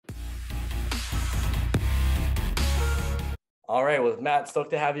All right, well, Matt,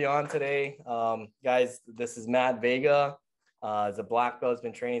 stoked to have you on today. Guys, this is Matt Veiga. He's a black belt. He's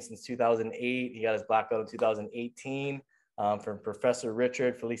been training since 2008. He got his black belt in 2018 from Professor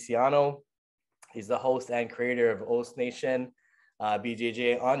Richard Feliciano. He's the host and creator of OSS Nation,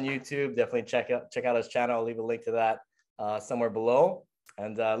 BJJ on YouTube. Definitely check out his channel. I'll leave a link to that somewhere below.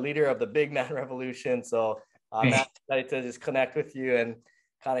 And leader of the Big Man Revolution. So I'm excited to just connect with you and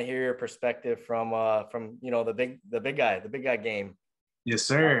kind of hear your perspective from the big guy game. Yes,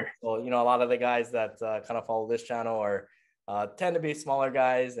 sir. So a lot of the guys that kind of follow this channel are tend to be smaller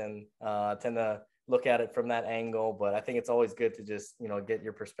guys and tend to look at it from that angle. But I think it's always good to just get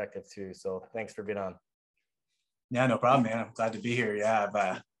your perspective too. So thanks for being on. Yeah, no problem, man. I'm glad to be here. Yeah,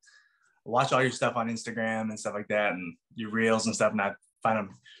 I've watched all your stuff on Instagram and stuff like that, and your reels and stuff, and I find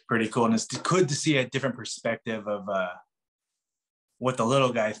them pretty cool. And it's good to see a different perspective of what the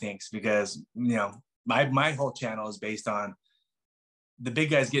little guy thinks, because my whole channel is based on the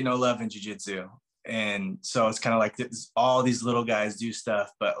big guys get no love in jiu-jitsu, and so it's kind of like all these little guys do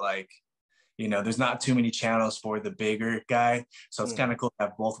stuff, but there's not too many channels for the bigger guy, so it's kind of cool to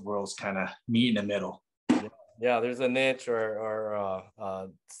have both worlds kind of meet in the middle. Yeah, there's a niche or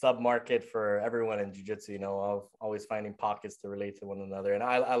sub market for everyone in jiu-jitsu, of always finding pockets to relate to one another, and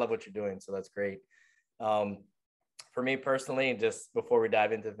I love what you're doing, so that's great. For me personally, just before we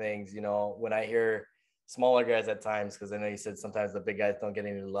dive into things, when I hear smaller guys at times, because I know you said sometimes the big guys don't get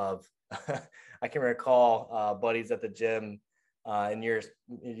any love. I can recall buddies at the gym in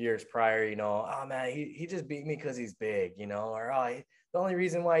years prior, oh man, he just beat me because he's big, or the only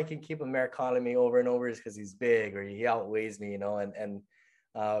reason why he can keep Americaning me over and over is because he's big or he outweighs me, and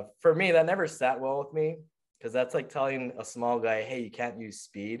for me, that never sat well with me, because that's like telling a small guy, hey, you can't use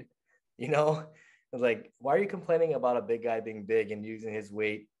speed, Like, why are you complaining about a big guy being big and using his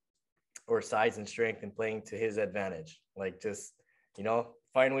weight or size and strength and playing to his advantage? Like, just,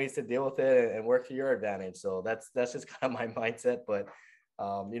 find ways to deal with it and work to your advantage. So that's just kind of my mindset. But,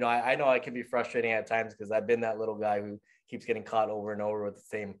 I know I can be frustrating at times because I've been that little guy who keeps getting caught over and over with the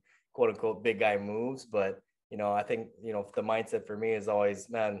same quote unquote big guy moves. But, I think, the mindset for me is always,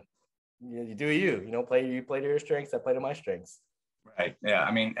 man, you do you play to your strengths. I play to my strengths. Right. Yeah.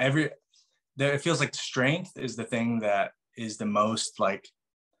 I mean, it feels like strength is the thing that is the most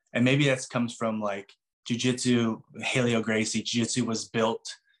and maybe that comes from jiu-jitsu. Helio Gracie, jiu-jitsu was built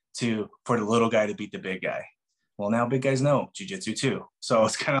for the little guy to beat the big guy. Well, now big guys know jiu-jitsu too. So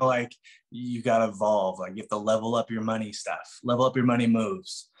it's kind of you got to evolve. You have to level up your money stuff, level up your money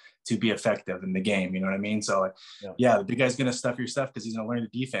moves to be effective in the game. You know what I mean? So yeah, the big guy's going to stuff your stuff because he's going to learn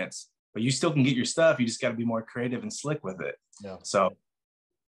the defense, but you still can get your stuff. You just got to be more creative and slick with it. Yeah. So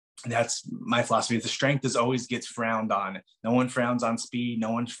that's my philosophy. The strength always gets frowned on. No one frowns on speed. No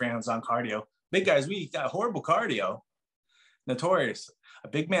one frowns on cardio. Big guys, we got horrible cardio. Notorious. A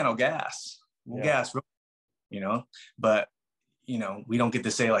big man will gas. We'll gas, but we don't get to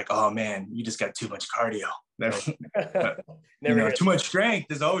say oh man, you just got too much cardio. Too much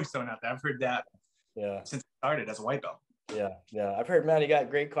strength is always thrown out there. I've heard that since I started as a white belt. Yeah. I've heard, man, you got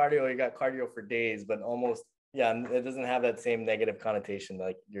great cardio. You got cardio for days, but almost. Yeah, it doesn't have that same negative connotation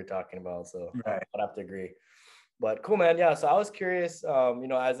like you're talking about. So right. I'd have to agree. But cool, man. Yeah. So I was curious,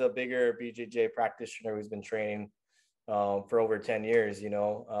 as a bigger BJJ practitioner who's been training for over 10 years,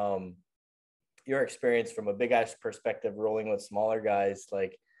 your experience from a big guy's perspective, rolling with smaller guys,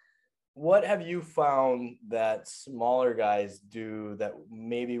 what have you found that smaller guys do that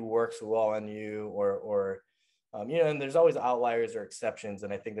maybe works well on you or and there's always outliers or exceptions.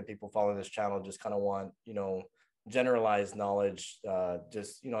 And I think that people following this channel just kind of want, generalized knowledge,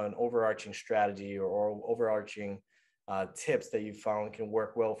 just, an overarching strategy or overarching tips that you found can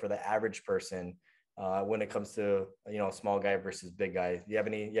work well for the average person when it comes to, small guy versus big guy. Do you have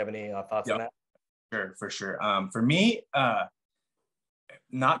any thoughts on that? Sure, for sure. For me,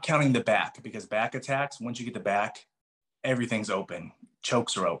 not counting the back, because back attacks, once you get the back, everything's open.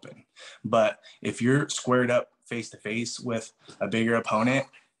 Chokes are open. But if you're squared up face to face with a bigger opponent,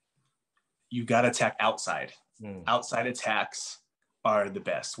 you got to attack outside. Outside attacks are the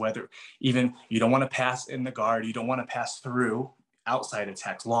best. Whether even you don't want to pass in the guard, you don't want to pass through. Outside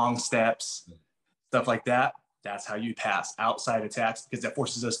attacks, long steps, stuff like that. That's how you pass outside attacks, because that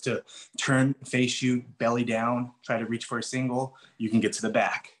forces us to turn, face you, belly down, try to reach for a single. You can get to the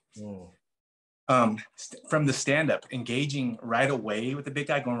back. From the stand-up, engaging right away with the big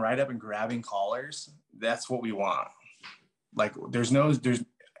guy, going right up and grabbing collars, that's what we want. There's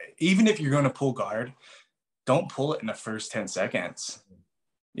even if you're going to pull guard, don't pull it in the first 10 seconds.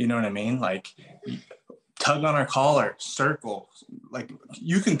 You know what I mean? Tug on our collar, circle.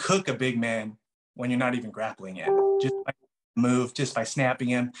 You can cook a big man when you're not even grappling yet. Just move just by snapping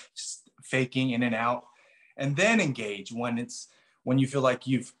him, just faking in and out, and then engage when you feel like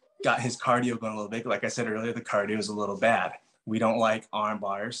you've got his cardio going a little bit. Like I said earlier, the cardio is a little bad. We don't like arm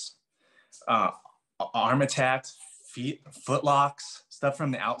bars, arm attacks, foot locks, stuff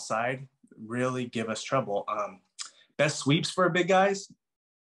from the outside really give us trouble. Best sweeps for big guys.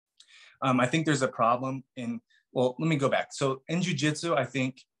 I think there's a problem well, let me go back. So in jiu-jitsu, I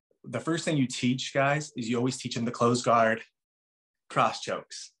think the first thing you teach guys is you always teach them the closed guard, cross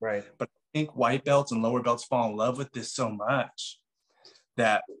chokes. Right. But I think white belts and lower belts fall in love with this so much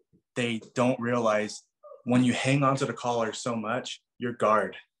that they don't realize when you hang onto the collar so much, your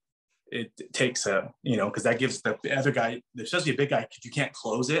guard, it takes because that gives the other guy, especially a big guy, because you can't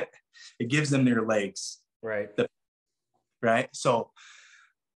close it, it gives them their legs. Right. Right. So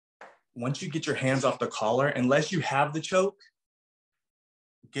once you get your hands off the collar, unless you have the choke,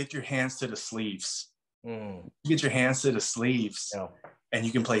 get your hands to the sleeves. Get your hands to the sleeves, and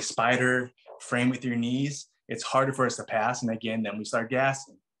you can play spider, frame with your knees. It's harder for us to pass. And again, then we start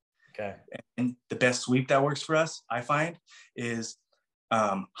gassing. Okay. And the best sweep that works for us, I find, is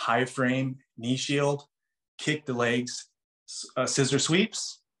high frame, knee shield, kick the legs, scissor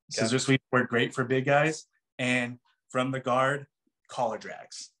sweeps. Okay. Scissor sweeps work great for big guys. And from the guard, collar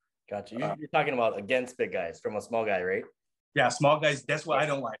drags. Gotcha. You're talking about against big guys from a small guy, right? Yeah, small guys. That's what I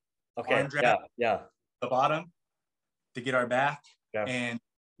don't like. Okay. Arm drag, yeah. The bottom to get our back, and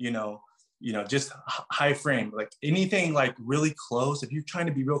just high frame, like anything like really close. If you're trying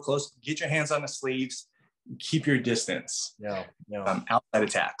to be real close, get your hands on the sleeves, keep your distance. Outside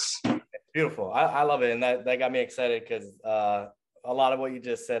attacks. Beautiful. I love it, and that got me excited because a lot of what you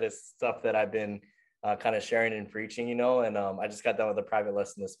just said is stuff that I've been kind of sharing and preaching, and I just got done with a private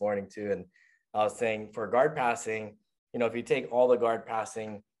lesson this morning too, and I was saying for guard passing, if you take all the guard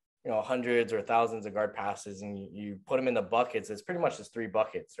passing, hundreds or thousands of guard passes, and you put them in the buckets, it's pretty much just 3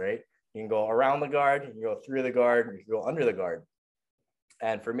 buckets, right? You can go around the guard, you can go through the guard, you can go under the guard.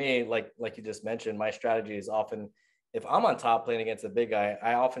 And for me, like you just mentioned, my strategy is often, if I'm on top playing against a big guy,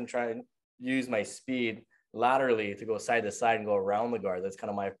 I often try and use my speed laterally to go side to side and go around the guard. That's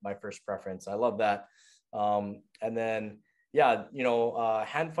kind of my first preference. I love that. And then,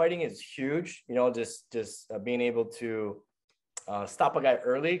 hand fighting is huge, just being able to stop a guy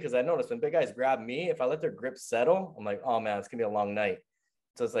early. Cause I noticed when big guys grab me, if I let their grip settle, I'm like, oh man, it's gonna be a long night.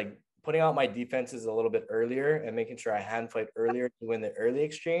 So it's like putting out my defenses a little bit earlier and making sure I hand fight earlier to win the early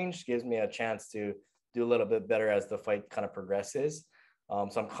exchange gives me a chance to do a little bit better as the fight kind of progresses. So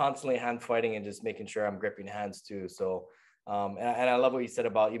I'm constantly hand fighting and just making sure I'm gripping hands too. So, and I love what you said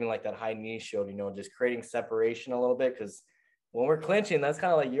about even like that high knee shield, just creating separation a little bit. Cause when we're clinching, that's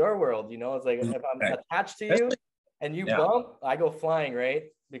kind of like your world, it's like if I'm attached to you and you bump, I go flying, right?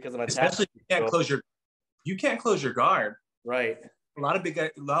 Because I'm attached. Especially you can't close your guard. Right. A lot of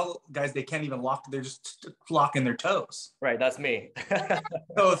guys, they can't even lock. They're just locking their toes. Right. That's me.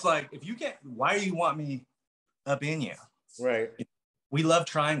 So it's like, if you can't, why do you want me up in you? Right. We love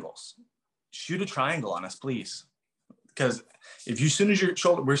triangles. Shoot a triangle on us, please. Because as soon as your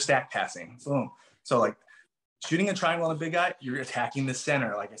shoulder, we're stack passing. Boom. So like shooting a triangle on a big guy, you're attacking the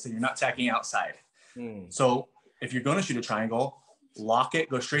center. Like I said, you're not attacking outside. So if you're going to shoot a triangle, lock it,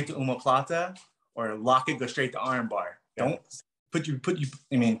 go straight to omoplata, or lock it, go straight to arm bar. Don't put you.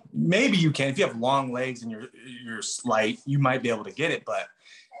 I mean, maybe you can if you have long legs and you're slight, you might be able to get it, but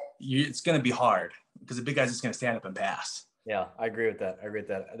it's going to be hard because the big guy's just going to stand up and pass. Yeah, I agree with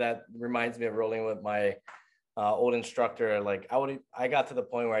that. That reminds me of rolling with my old instructor. Like I got to the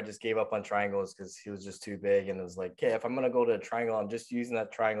point where I just gave up on triangles because he was just too big, and it was like, okay, if I'm going to go to a triangle, I'm just using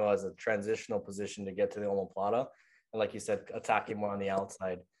that triangle as a transitional position to get to the omoplata, and like you said, attacking more on the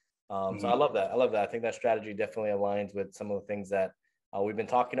outside. So I love that. I think that strategy definitely aligns with some of the things that we've been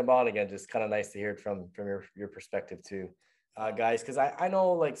talking about. Again, just kind of nice to hear it from your perspective too, guys. Because I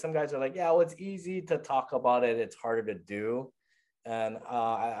know like some guys are like, yeah, well, it's easy to talk about it, it's harder to do. And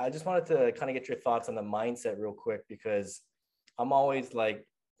I just wanted to kind of get your thoughts on the mindset real quick, because I'm always like,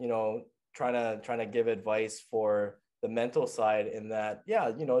 trying to give advice for the mental side in that, yeah,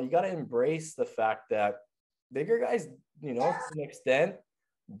 you got to embrace the fact that bigger guys, to an extent,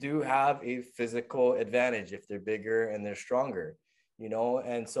 do have a physical advantage if they're bigger and they're stronger,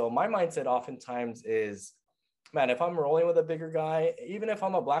 and so my mindset oftentimes is, man, if I'm rolling with a bigger guy, even if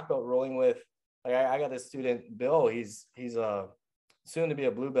I'm a black belt rolling with, like I got this student Bill, he's soon to be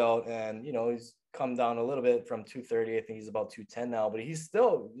a blue belt, and he's come down a little bit from 230. I think he's about 210 now, but he's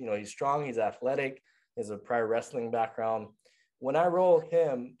still, he's strong, he's athletic, he has a prior wrestling background. When I roll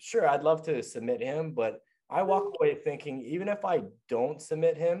him, sure, I'd love to submit him, but I walk away thinking, even if I don't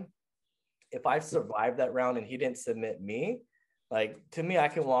submit him, if I survived that round and he didn't submit me, like to me, I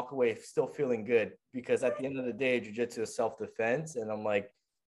can walk away still feeling good because at the end of the day, jiu-jitsu is self-defense. And I'm like,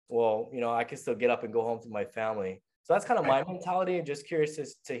 well, I can still get up and go home to my family. So that's kind of my mentality. Just curious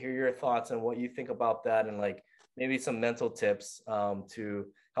to hear your thoughts and what you think about that, and like maybe some mental tips to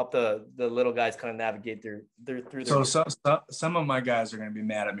help the little guys kind of navigate through So some of my guys are going to be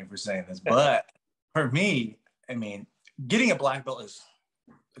mad at me for saying this, but for me, I mean, getting a black belt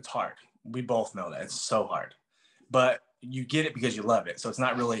it's hard. We both know that it's so hard, but you get it because you love it. So it's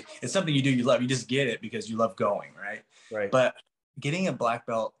not really, it's something you do, you love, you just get it because you love going, right? Right. But getting a black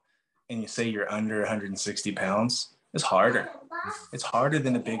belt and you say you're under 160 pounds is harder. It's harder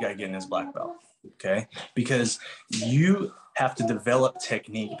than a big guy getting his black belt. Okay. Because you have to develop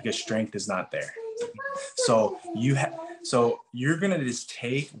technique because strength is not there. So you're going to just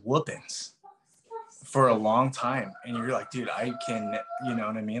take whoopings for a long time. And you're like, dude, I can, you know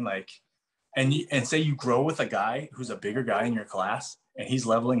what I mean? Like, and say you grow with a guy who's a bigger guy in your class and he's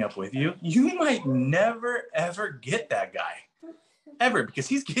leveling up with you, you might never, ever get that guy ever because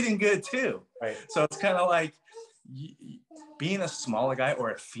he's getting good too. Right. So it's kind of like being a smaller guy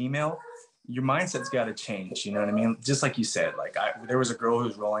or a female, your mindset's got to change. You know what I mean? Just like you said, like there was a girl who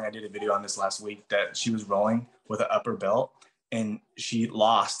was rolling. I did a video on this last week that she was rolling with an upper belt and she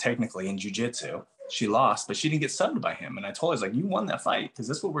lost technically in jiu-jitsu. She lost, but she didn't get subbed by him. And I told her, I was like, you won that fight because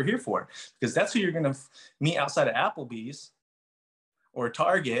that's what we're here for. Because that's who you're going to meet outside of Applebee's or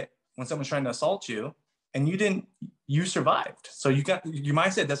Target when someone's trying to assault you. And you survived. So your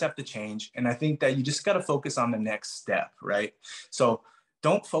mindset does have to change. And I think that you just got to focus on the next step, right? So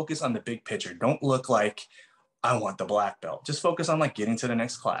don't focus on the big picture. Don't look like I want the black belt. Just focus on like getting to the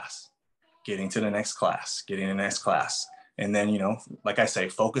next class, getting to the next class, getting to the next class. And then, like I say,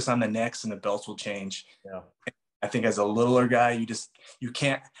 focus on the next and the belts will change. Yeah. I think as a littler guy, you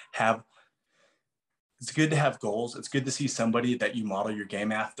can't have, it's good to have goals. It's good to see somebody that you model your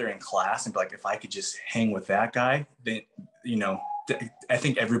game after in class and be like, if I could just hang with that guy, then, I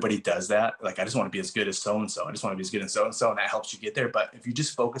think everybody does that. Like, I just want to be as good as so-and-so. I just want to be as good as so-and-so. And that helps you get there. But if you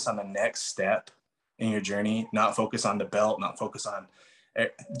just focus on the next step in your journey, not focus on the belt, not focus on,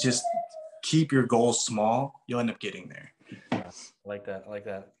 just keep your goals small, you'll end up getting there. Yeah, I like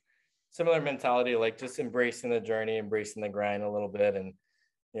that. Similar mentality, like just embracing the journey, embracing the grind a little bit. And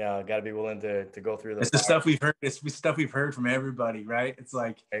yeah, got to be willing to go through the stuff we've heard. It's stuff we've heard from everybody, right? It's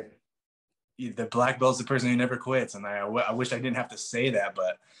like the black belt's the person who never quits. And I wish I didn't have to say that,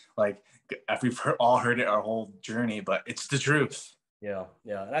 but like we've all heard it our whole journey, but it's the truth. Yeah.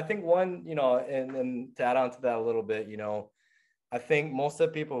 And I think one, and to add on to that a little bit, I think most of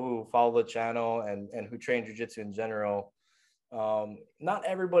the people who follow the channel and who train jiu-jitsu in general, not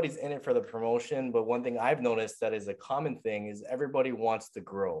everybody's in it for the promotion, but one thing I've noticed that is a common thing is everybody wants to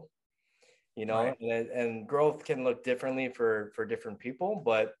grow, right. and growth can look differently for different people,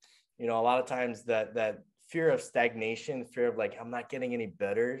 but a lot of times that fear of stagnation, fear of like, I'm not getting any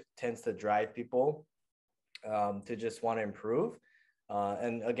better tends to drive people to just want to improve.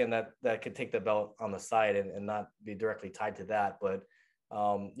 And again, that could take the belt on the side and not be directly tied to that. But,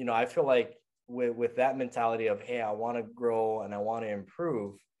 I feel like with that mentality of, hey, I want to grow and I want to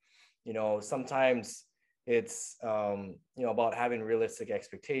improve, sometimes it's, about having realistic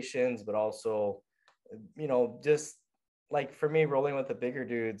expectations, but also, just like for me, rolling with the bigger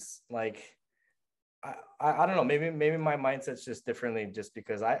dudes, like, I don't know, maybe my mindset's just differently just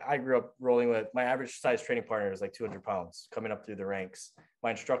because I grew up rolling with my average size training partner is like 200 pounds coming up through the ranks.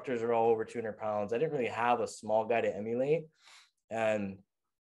 My instructors are all over 200 pounds. I didn't really have a small guy to emulate. And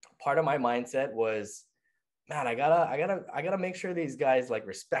part of my mindset was, man, I gotta make sure these guys like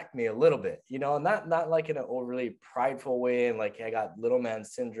respect me a little bit, not like in an overly prideful way and like I got little man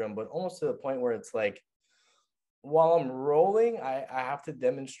syndrome, but almost to the point where it's like, while I'm rolling, I have to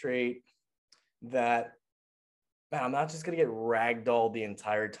demonstrate that, man, I'm not just going to get ragdolled the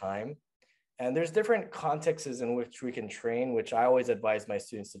entire time. And there's different contexts in which we can train, which I always advise my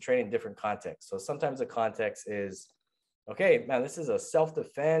students to train in different contexts. So sometimes the context is, okay, man, this is a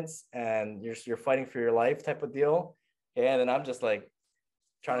self-defense and you're fighting for your life type of deal. And then I'm just like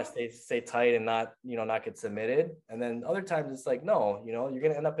trying to stay tight and not get submitted. And then other times it's like, no, you're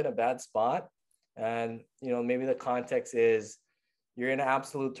going to end up in a bad spot. And, maybe the context is, you're in an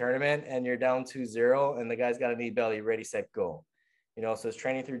absolute tournament and you're down 2-0 and the guy's got a knee belly, ready, set, go. So it's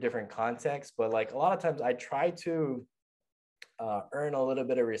training through different contexts, but like a lot of times I try to earn a little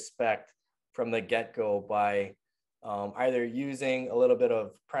bit of respect from the get-go by either using a little bit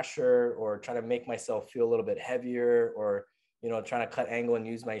of pressure or trying to make myself feel a little bit heavier or, trying to cut angle and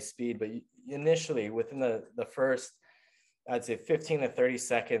use my speed. But initially within the first, I'd say 15 to 30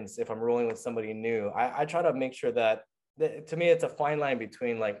 seconds, if I'm rolling with somebody new, I try to make sure that to me, it's a fine line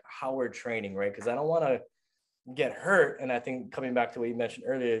between like how we're training, right? Because I don't want to get hurt. And I think coming back to what you mentioned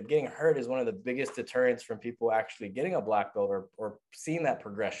earlier, getting hurt is one of the biggest deterrents from people actually getting a black belt or seeing that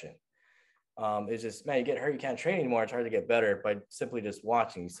progression. It's just, man, you get hurt, you can't train anymore. It's hard to get better by simply just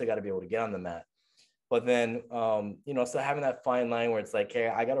watching. You still got to be able to get on the mat. But then, so having that fine line where it's like, hey,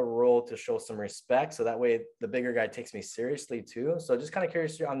 I got to roll to show some respect. So that way the bigger guy takes me seriously too. So just kind of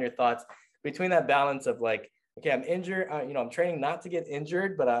curious on your thoughts between that balance of like, okay, I'm injured, I'm training not to get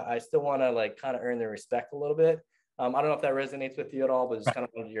injured, but I still want to like kind of earn their respect a little bit. I don't know if that resonates with you at all, but just kind of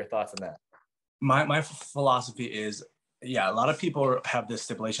wanted your thoughts on that. My philosophy is, yeah, a lot of people have this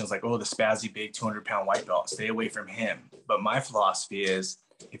stipulations like, oh, the spazzy big 200-pound white belt, stay away from him. But my philosophy is,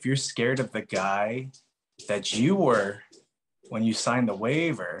 if you're scared of the guy that you were when you signed the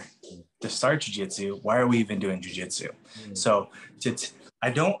waiver to start jiu-jitsu, why are we even doing jiu-jitsu? So I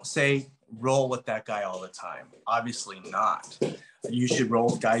don't say roll with that guy all the time. Obviously not. You should roll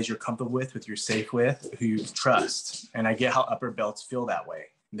with guys you're comfortable with you're safe with, who you trust. And I get how upper belts feel that way.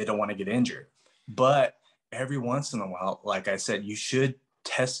 They don't want to get injured. But every once in a while, like I said, you should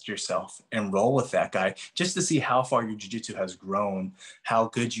test yourself and roll with that guy just to see how far your jiu-jitsu has grown, how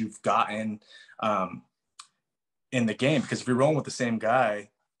good you've gotten in the game. Because if you're rolling with the same guy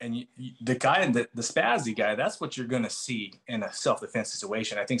and the guy, the spazzy guy, that's what you're going to see in a self-defense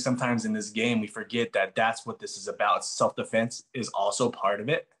situation. I think sometimes in this game, we forget that that's what this is about. Self-defense is also part of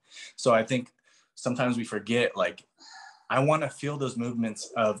it. So I think sometimes we forget, like, I want to feel those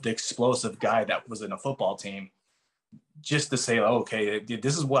movements of the explosive guy that was in a football team, just to say, oh, okay,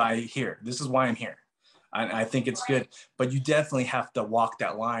 this is what I hear. This is why I'm here. I think it's good, but you definitely have to walk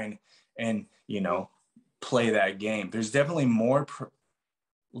that line and, play that game. There's definitely more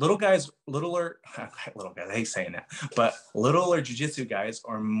littler, I hate saying that, but littler jiu-jitsu guys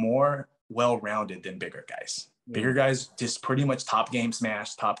are more well-rounded than bigger guys. Bigger guys just pretty much top game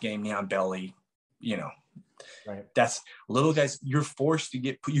smash, top game knee on belly, Right. That's little guys. You're forced to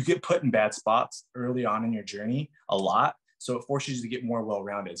get put in bad spots early on in your journey a lot. So it forces you to get more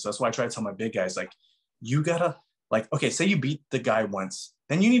well-rounded. So that's why I try to tell my big guys, like, you gotta, like, okay, say you beat the guy once,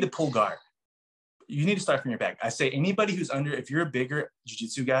 then you need to pull guard. You need to start from your back. I say anybody who's if you're a bigger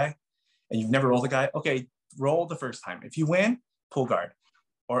jiu-jitsu guy and you've never rolled a guy, okay, roll the first time. If you win, pull guard.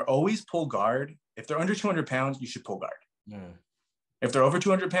 Or always pull guard. If they're under 200 pounds, you should pull guard. If they're over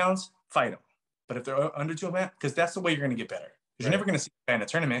 200 pounds, fight them. But if they're under 200 pounds, because that's the way you're going to get better. Because you're never going to see a guy in a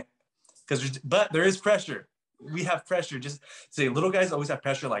tournament. But there is pressure. We have pressure. Just say little guys always have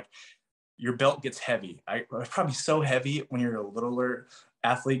pressure. Like, your belt gets heavy. It's probably so heavy when you're a littler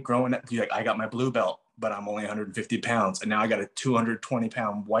athlete growing up. You're like, I got my blue belt, but I'm only 150 pounds. And now I got a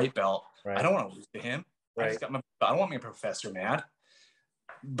 220-pound white belt. Right. I don't want to lose to him. Right. I don't want my professor mad.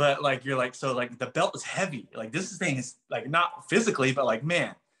 But like, you're like, so like the belt is heavy. Like, this thing is like, not physically, but like,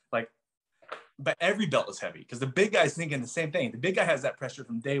 man, like, but every belt is heavy because the big guy's thinking the same thing. The big guy has that pressure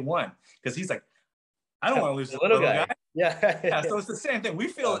from day one because he's like, I don't want to lose the little guy. Yeah. So it's the same thing. We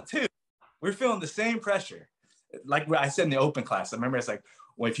feel it too. We're feeling the same pressure. Like what I said in the open class. I remember it's like,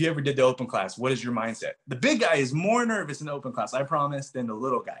 well, if you ever did the open class, what is your mindset? The big guy is more nervous in the open class, I promise, than the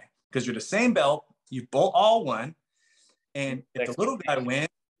little guy because you're the same belt. You both all won. And if the little guy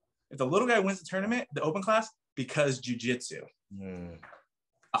wins the tournament, the open class, because jiu-jitsu.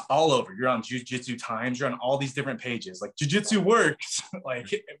 All over. You're on jiu-jitsu times. You're on all these different pages. Like, jiu-jitsu works. Like,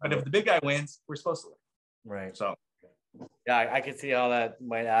 but if the big guy wins, we're supposed to win. Right. So, yeah, I can see how that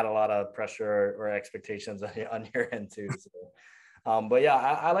might add a lot of pressure or expectations on your end too. So, but yeah,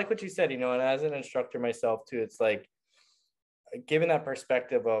 I like what you said. And as an instructor myself too, it's like, given that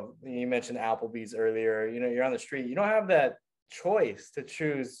perspective of, you mentioned Applebee's earlier. You're on the street. You don't have that choice to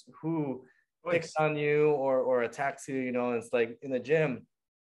choose who picks on you or attacks you. It's like in the gym,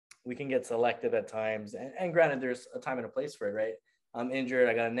 we can get selective at times. And granted, there's a time and a place for it, right? I'm injured.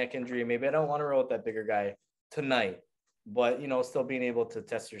 I got a neck injury. Maybe I don't want to roll with that bigger guy tonight. But, still being able to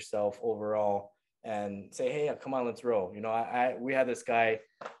test yourself overall and say, hey, come on, let's roll. We had this guy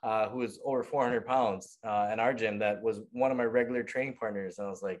who was over 400 pounds in our gym that was one of my regular training partners. And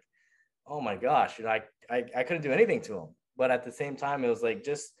I was like, oh my gosh, I couldn't do anything to him. But at the same time, it was like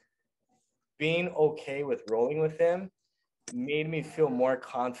just being okay with rolling with him made me feel more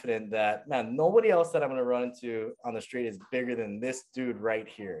confident that, man, nobody else that I'm going to run into on the street is bigger than this dude right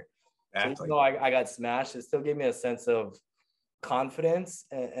here. Exactly. So even though I got smashed, it still gave me a sense of confidence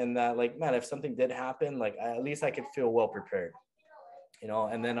and that, like, man, if something did happen, like, at least I could feel well prepared,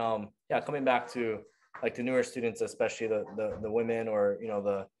 and then, coming back to like the newer students, especially the women or,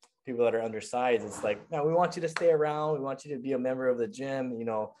 the people that are undersized, it's like, man, we want you to stay around. We want you to be a member of the gym,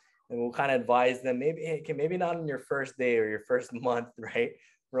 and we'll kind of advise them, maybe, hey, maybe not on your first day or your first month, right?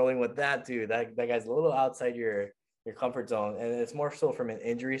 Rolling with that dude, that guy's a little outside your comfort zone, and it's more so from an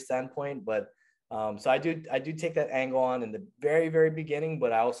injury standpoint. But so I do take that angle on in the very, very beginning,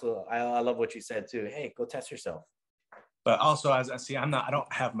 but I love what you said too. Hey, go test yourself. But also, as I see, I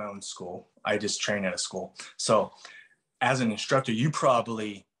don't have my own school. I just train at a school. So as an instructor, you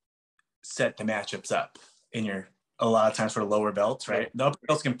probably set the matchups up a lot of times for the lower belts, right? The upper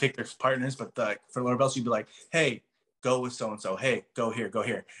belts can pick their partners, but for lower belts, you'd be like, hey, go with so-and-so. Hey, go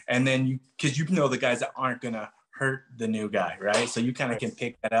here. And then because you know the guys that aren't going to hurt the new guy, right? So you kind of can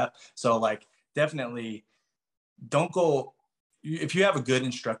pick that up. So like, definitely don't go. If you have a good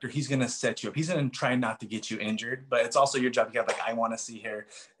instructor, he's going to set you up. He's going to try not to get you injured, but it's also your job to have like, I want to see her,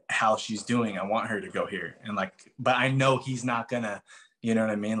 how she's doing. I want her to go here. And like, but I know he's not going to, you know what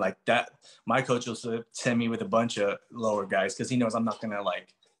I mean? Like that, my coach will send me with a bunch of lower guys because he knows I'm not going to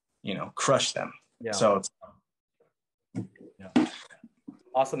like, crush them. Yeah. So yeah.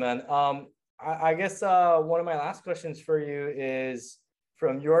 Awesome, man. I guess one of my last questions for you is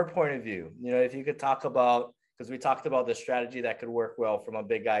from your point of view, if you could talk about, because we talked about the strategy that could work well from a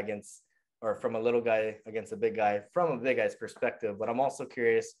big guy from a little guy against a big guy, from a big guy's perspective. But I'm also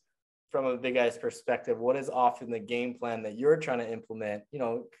curious from a big guy's perspective, what is often the game plan that you're trying to implement?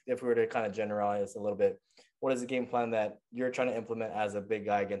 If we were to kind of generalize a little bit, what is the game plan that you're trying to implement as a big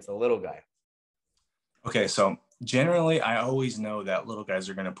guy against a little guy? Okay, so generally, I always know that little guys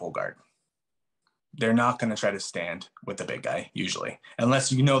are going to pull guard. They're not going to try to stand with the big guy usually, unless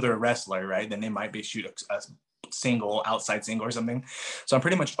they're a wrestler, right? Then they might be shoot a single, outside single or something. So I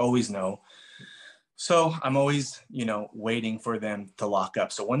pretty much always know. So I'm always, waiting for them to lock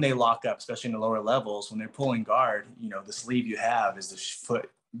up. So when they lock up, especially in the lower levels, when they're pulling guard, the sleeve you have is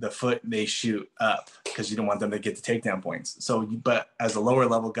the foot they shoot up because you don't want them to get the takedown points. So, but as the lower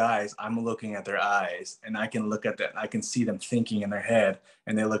level guys, I'm looking at their eyes and I can look at that. I can see them thinking in their head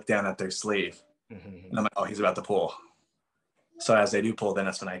and they look down at their sleeve. And I'm like, oh, he's about to pull. So as they do pull, then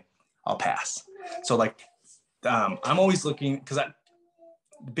that's when I'll pass. So like, I'm always looking because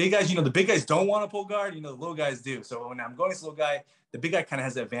the big guys, the big guys don't want to pull guard, the little guys do. So when I'm going to the little guy, the big guy kind of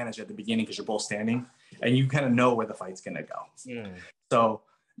has the advantage at the beginning because you're both standing and you kind of know where the fight's going to go. So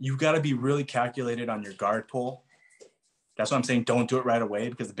you've got to be really calculated on your guard pull. That's what I'm saying. Don't do it right away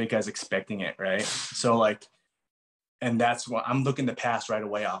because the big guy's expecting it, right? So like, and that's what I'm looking to pass right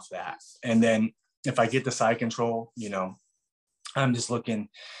away off that. And then if I get the side control, I'm just looking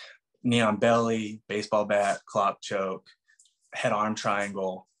knee on belly, baseball bat, clock choke, head arm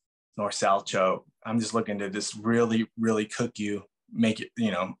triangle, north south choke. I'm just looking to just really, really cook you, make it,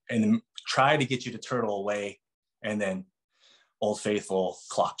 and then try to get you to turtle away, and then Old Faithful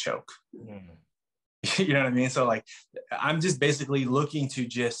clock choke. You know what I mean? So like, I'm just basically looking to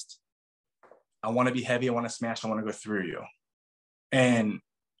I want to be heavy. I want to smash. I want to go through you. And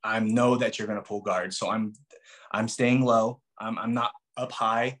I know that you're going to pull guard. So I'm staying low. I'm not up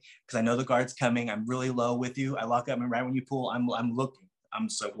high because I know the guard's coming. I'm really low with you. I lock up and right when you pull, I'm looking. I'm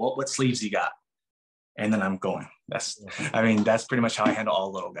so what sleeves you got? And then I'm going. That's pretty much how I handle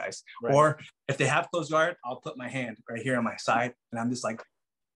all little guys. Right. Or if they have closed guard, I'll put my hand right here on my side and I'm just like,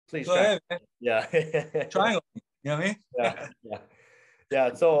 please go ahead, man. Yeah. Triangle. You know what I mean?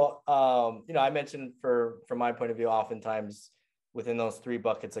 Yeah. So, I mentioned from my point of view, oftentimes within those three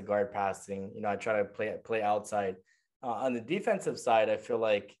buckets of guard passing, I try to play outside. On the defensive side, I feel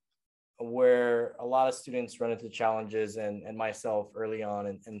like where a lot of students run into challenges and myself early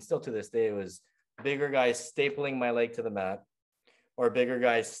on, and still to this day, it was bigger guys stapling my leg to the mat or bigger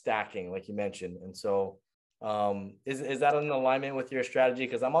guys stacking, like you mentioned. And so is that in alignment with your strategy?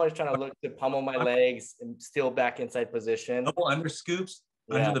 Because I'm always trying to look to pummel my legs and still back inside position. Double under scoops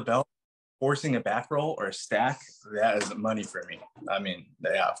under the belt, forcing a back roll or a stack, that is money for me. I mean,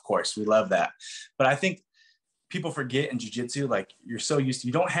 yeah, of course, we love that. But I think people forget in jiu-jitsu, like you're so used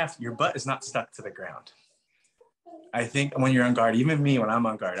to, your butt is not stuck to the ground. I think when you're on guard, even me, when I'm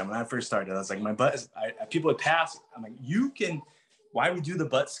on guard, when I first started, I was like, my butt is, people would pass. I'm like, why we do the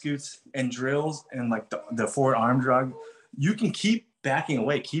butt scoots and drills and like the forward arm drag, you can keep backing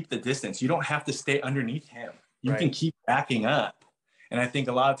away, keep the distance. You don't have to stay underneath him. You can keep backing up. And I think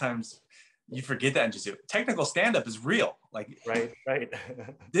a lot of times you forget that in jiu-jitsu. Technical stand-up is real. Like, right.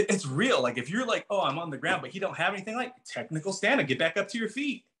 It's real. Like if you're like, oh, I'm on the ground, but you don't have anything, like technical stand-up, get back up to your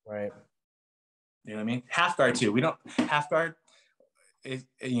feet. Right. You know what I mean? Half guard too. Half guard,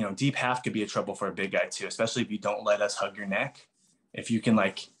 deep half could be a trouble for a big guy too, especially if you don't let us hug your neck. If you can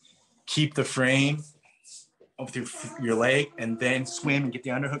like keep the frame up through your leg and then swim and get the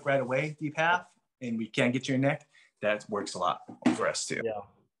underhook right away, deep half, and we can't get your neck, that works a lot for us too. Yeah.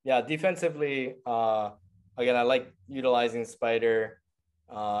 Yeah, defensively, again, I like utilizing spider.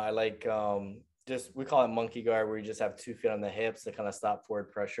 I like just we call it monkey guard, where you just have 2 feet on the hips to kind of stop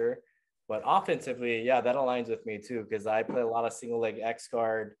forward pressure. But offensively, yeah, that aligns with me too, because I play a lot of single leg X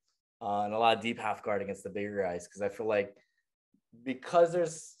guard and a lot of deep half guard against the bigger guys, because I feel like because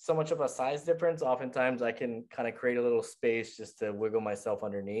there's so much of a size difference, oftentimes I can kind of create a little space just to wiggle myself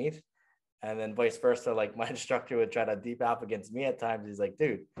underneath. And then vice versa, like my instructor would try to deep half against me at times. He's like,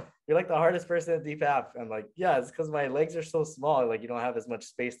 dude, you're like the hardest person to deep half. I'm like, yeah, it's because my legs are so small. Like you don't have as much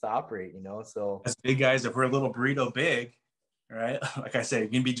space to operate, you know? So As big guys, if we're a little burrito big, right? Like I said, you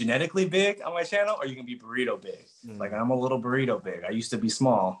can be genetically big on my channel, or you can be burrito big. Like I'm a little burrito big. I used to be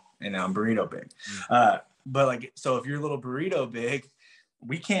small, and now I'm burrito big. But like, so if you're a little burrito big,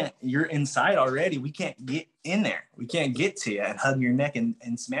 we can't, you're inside already. We can't get in there. We can't get to you and hug your neck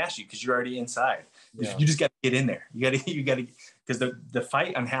and smash you because you're already inside. Yeah. You just got to get in there. You got to, because the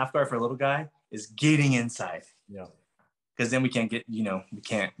fight on half guard for a little guy is getting inside. Yeah. Because then we can't get,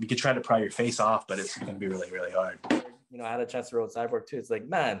 we could try to pry your face off, but it's going to be really, really hard. You know, I had a chance to roll cyborg too. It's like,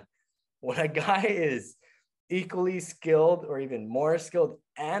 man, when a guy is equally skilled or even more skilled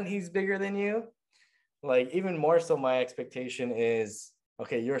and he's bigger than you, like even more so, my expectation is,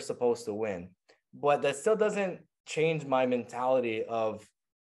 okay, you're supposed to win. But that still doesn't change my mentality of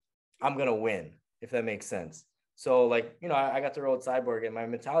I'm going to win, if that makes sense. So like, you know, I got to roll with Cyborg and my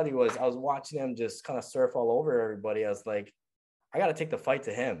mentality was I was watching him just kind of surf all over everybody. I was like, I got to take the fight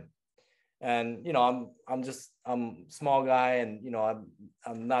to him. And, you know, I'm small guy and, you know,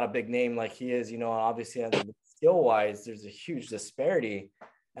 I'm not a big name like he is, you know, obviously skill wise, there's a huge disparity.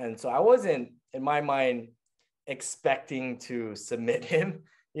 And so I wasn't in my mind expecting to submit him,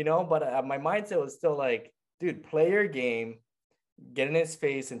 you know, but my mindset was still like, dude, play your game, get in his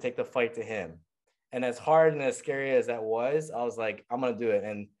face and take the fight to him. And as hard and as scary as that was, I was like, I'm going to do it.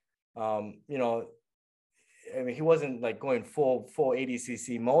 And, you know, I mean, he wasn't like going full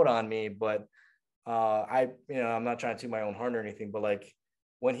 80cc mode on me, but I'm not trying to toot my own horn or anything, but like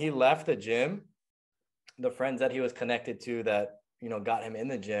when he left the gym, the friends that he was connected to that, you know, got him in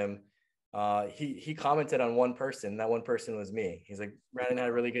the gym, he commented on one person. That one person was me. He's like, Brandon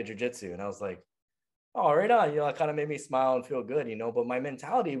had really good jiu-jitsu. And I was like, oh, right on. You know, it kind of made me smile and feel good, you know, but my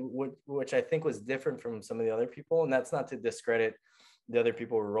mentality, which I think was different from some of the other people. And that's not to discredit the other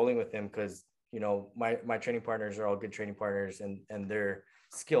people who were rolling with him, because, you know, my training partners are all good training partners and they're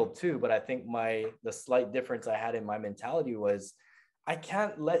skilled too. But I think the slight difference I had in my mentality was I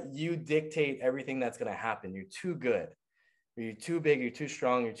can't let you dictate everything that's going to happen. You're too good. You're too big, you're too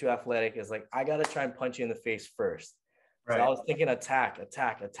strong, you're too athletic. It's like, I got to try and punch you in the face first. Right. So I was thinking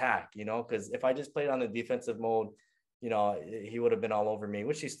attack, you know, because if I just played on the defensive mode, you know, he would have been all over me,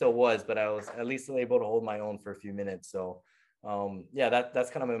 which he still was, but I was at least able to hold my own for a few minutes. So yeah, that's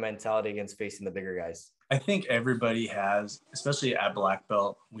kind of my mentality against facing the bigger guys. I think everybody has, especially at black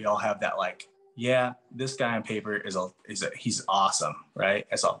belt, we all have that like, yeah, this guy on paper he's awesome, right?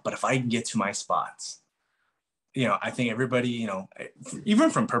 That's all. But if I can get to my spots, you know, I think everybody, you know,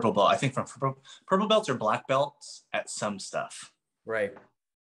 even from purple belt, I think from purple belts or black belts at some stuff. Right.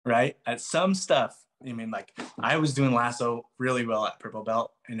 Right. At some stuff. I mean, like I was doing lasso really well at purple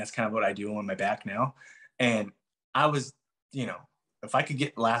belt, and that's kind of what I do on my back now. And I was, you know, if I could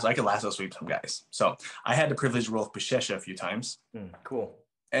get lasso, I could lasso sweep some guys. So I had the privilege to roll with Bashesha a few times. Cool.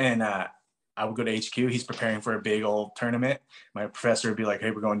 And I would go to HQ. He's preparing for a big old tournament. My professor would be like,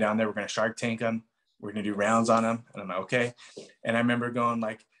 hey, we're going down there. We're going to Shark Tank him. We're going to do rounds on him. And I'm like, okay. And I remember going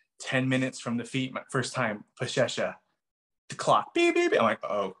like 10 minutes from the feet, my first time, Bashesha, the clock, beep, beep. I'm like,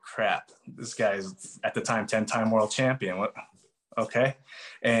 oh, crap. This guy's at the time 10-time world champion. What? Okay.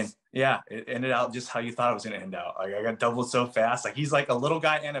 And yeah, it ended out just how you thought it was going to end out. Like I got doubled so fast. Like he's like a little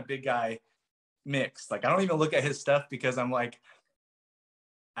guy and a big guy mixed. Like I don't even look at his stuff because I'm like,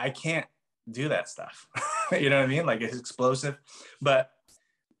 I can't do that stuff. You know what I mean? Like it's explosive. But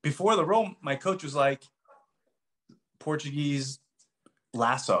before the roll, my coach was like, Portuguese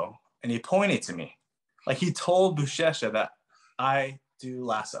lasso. And he pointed to me. Like he told Buchecha that I do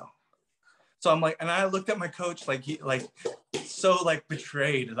lasso. So I'm like, and I looked at my coach like he like so like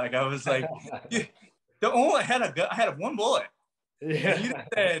betrayed. Like I was like, I had one bullet. Yeah. And you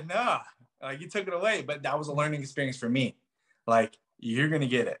said no. Like you took it away. But that was a learning experience for me. Like you're gonna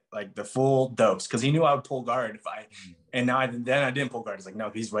get it, like the full dose, because he knew I would pull guard if I, and now I didn't pull guard. It's like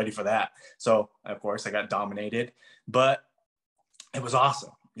no, he's ready for that. So of course I got dominated, but it was awesome.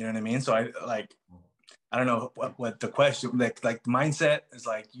 You know what I mean? So I don't know what the question, like the mindset is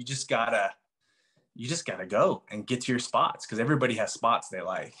like. You just gotta go and get to your spots, because everybody has spots they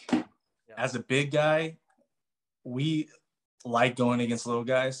like. Yeah. As a big guy, we like going against little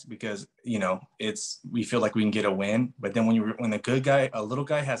guys because, you know, we feel like we can get a win. But then when a little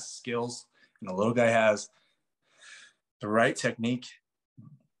guy has skills and a little guy has the right technique,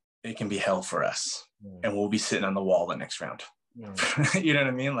 it can be hell for us. And we'll be sitting on the wall the next round. You know what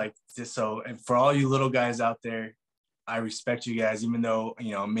I mean? Like, just so, and for all you little guys out there, I respect you guys, even though,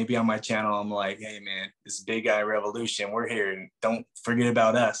 you know, maybe on my channel, I'm like, hey man, this big guy revolution, we're here and don't forget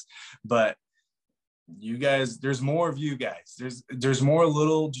about us. But you guys, there's more of you guys. There's more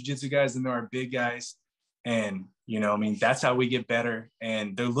little jiu-jitsu guys than there are big guys. And, you know, I mean, that's how we get better.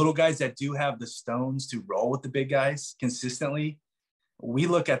 And the little guys that do have the stones to roll with the big guys consistently, we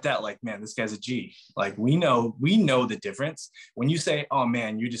look at that like, man, this guy's a G. Like, we know the difference. When you say, oh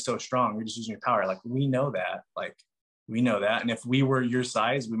man, you're just so strong, you're just using your power. Like, we know that. Like, we know that. And if we were your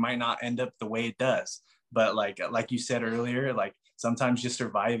size, we might not end up the way it does. But like you said earlier, like, sometimes just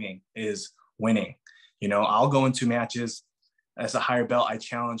surviving is winning. You know, I'll go into matches as a higher belt. I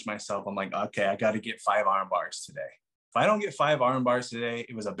challenge myself. I'm like, okay, I got to get 5 arm bars today. If I don't get 5 arm bars today,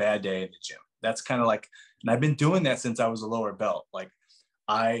 it was a bad day in the gym. That's kind of like, and I've been doing that since I was a lower belt. Like,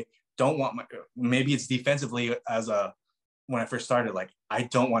 I don't want maybe it's defensively when I first started, like, I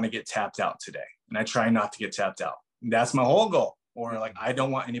don't want to get tapped out today. And I try not to get tapped out. That's my whole goal. Or like, I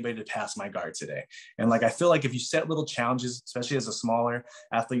don't want anybody to pass my guard today. And like, I feel like if you set little challenges, especially as a smaller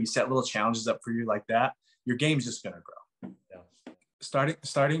athlete, you set little challenges up for you like that, your game's just going to grow. Yeah.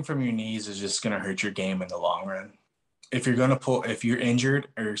 Starting from your knees is just going to hurt your game in the long run. If you're injured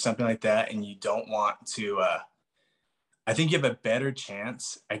or something like that, and you don't want to, I think you have a better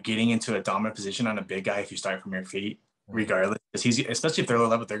chance at getting into a dominant position on a big guy if you start from your feet, regardless. Because especially if they're low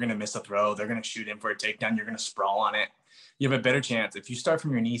level, they're going to miss a throw. They're going to shoot in for a takedown. You're going to sprawl on it. You have a better chance. If you start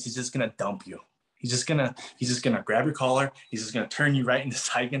from your knees, he's just going to dump you. He's just going to grab your collar. He's just going to turn you right into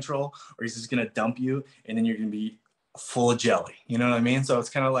side control, or he's just going to dump you. And then you're going to be full of jelly. You know what I mean? So it's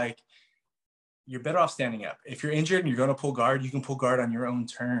kind of like, you're better off standing up. If you're injured and you're going to pull guard, you can pull guard on your own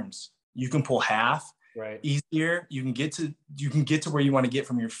terms. You can pull half. Right. Easier. You can get to where you want to get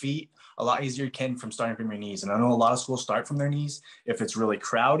from your feet a lot easier from starting from your knees. And I know a lot of schools start from their knees if it's really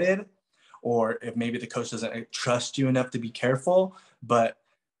crowded, or if maybe the coach doesn't trust you enough to be careful. But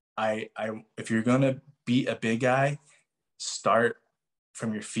if you're going to beat a big guy, start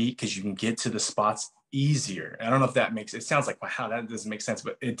from your feet, because you can get to the spots easier. I don't know if that makes it sounds like, wow, that doesn't make sense,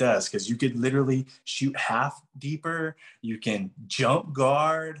 but it does, because you could literally shoot half deeper. You can jump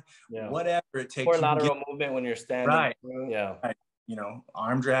guard, whatever it takes. Or lateral movement when you're standing. Right. Yeah. Right. You know,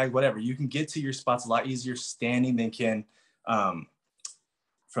 arm drag, whatever. You can get to your spots a lot easier standing than can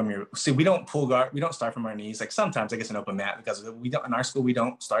from your. See, we don't pull guard. We don't start from our knees. Like, sometimes I guess an open mat, because we don't, in our school, we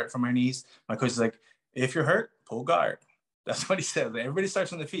don't start from our knees. My coach is like, if you're hurt, pull guard. That's what he said. Everybody starts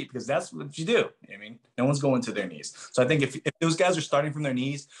from the feet, because that's what you do. I mean, no one's going to their knees. So I think if those guys are starting from their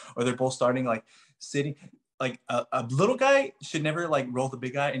knees, or they're both starting like sitting, like a little guy should never like roll the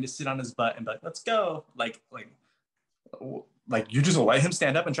big guy and just sit on his butt and be like, let's go. Like you just let him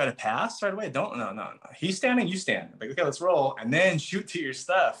stand up and try to pass right away. No. He's standing, you stand. Like, okay, let's roll, and then shoot to your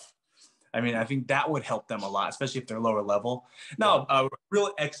stuff. I mean, I think that would help them a lot, especially if they're lower level. Now, a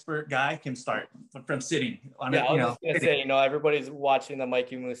real expert guy can start from sitting. I was just gonna say, everybody's watching the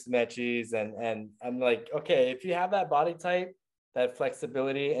Mikey Musumeci's, and I'm like, okay, if you have that body type, that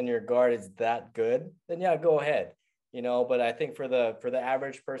flexibility, and your guard is that good, then yeah, go ahead. But I think for the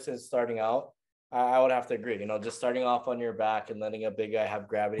average person starting out, I would have to agree. Just starting off on your back and letting a big guy have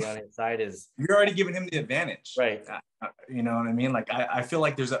gravity on his side is, you're already giving him the advantage, right? You know what I mean? Like, I feel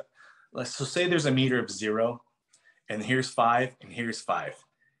like let's say there's a meter of 0, and here's 5, and here's 5.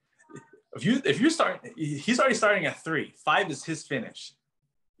 If you're starting, he's already starting at 3. 5 is his finish.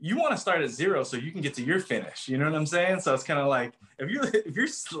 You want to start at 0 so you can get to your finish. You know what I'm saying? So it's kind of like, if you're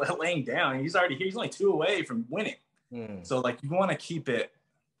laying down, he's already here. He's only 2 away from winning. So like, you want to keep it.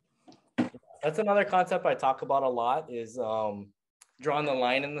 That's another concept I talk about a lot, is drawing the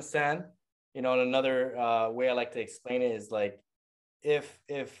line in the sand. And another way I like to explain it is like, if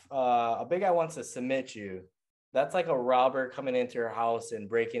a big guy wants to submit you, that's like a robber coming into your house and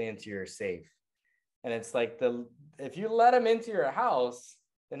breaking into your safe. And it's like, if you let him into your house,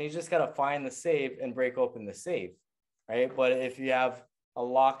 then he's just got to find the safe and break open the safe, right? But if you have a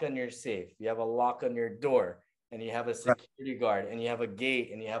lock on your safe, you have a lock on your door, and you have a security guard, and you have a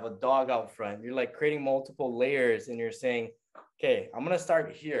gate, and you have a dog out front, you're like creating multiple layers, and you're saying, okay, I'm going to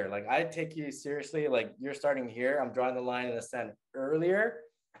start here. Like, I take you seriously. Like, you're starting here. I'm drawing the line in the sand earlier.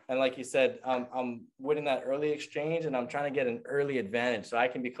 And like you said, I'm winning that early exchange, and I'm trying to get an early advantage so I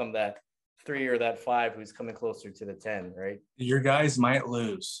can become that 3 or that 5 who's coming closer to the 10, right? Your guys might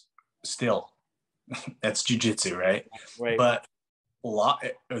lose still. That's jiu-jitsu, right? Right. But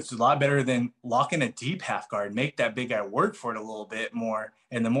it's a lot better than locking a deep half guard. Make that big guy work for it a little bit more.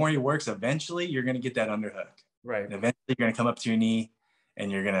 And the more he works, eventually you're going to get that underhook. Right. And eventually you're going to come up to your knee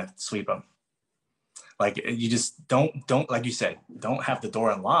and you're going to sweep him. Like you just don't, like you said, don't have the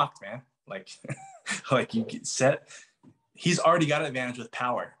door unlocked, man. Like, like you get set, he's already got an advantage with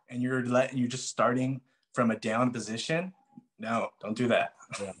power and you're just starting from a down position. No, don't do that.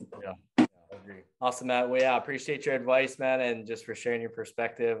 Yeah. I agree. Awesome, Matt. Well, yeah, appreciate your advice, man, and just for sharing your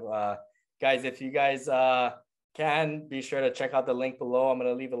perspective. Guys, if you guys can, be sure to check out the link below. I'm going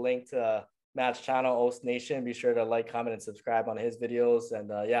to leave a link to Matt's channel, OSS Nation. Be sure to like, comment, and subscribe on his videos. And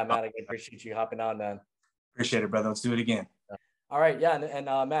yeah, Matt, I appreciate you hopping on, man. Appreciate it, brother. Let's do it again. All right. Yeah. And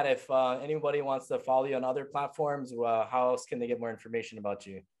Matt, if anybody wants to follow you on other platforms, how else can they get more information about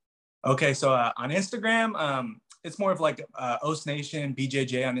you? Okay. So on Instagram, it's more of like OSS Nation,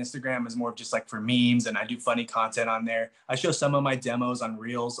 BJJ on Instagram is more of just like for memes, and I do funny content on there. I show some of my demos on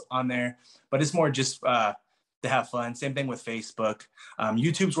Reels on there, but it's more just to have fun. Same thing with Facebook.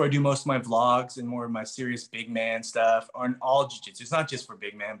 YouTube's where I do most of my vlogs and more of my serious big man stuff on all jiu-jitsu. It's not just for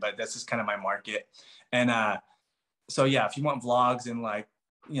big man, but that's just kind of my market. And so yeah, if you want vlogs and like,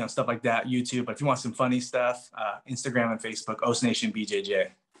 you know, stuff like that, YouTube. But if you want some funny stuff, Instagram and Facebook, OSS Nation BJJ.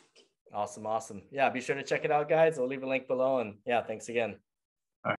 Awesome. Yeah, be sure to check it out, guys. I'll leave a link below. And yeah, thanks again.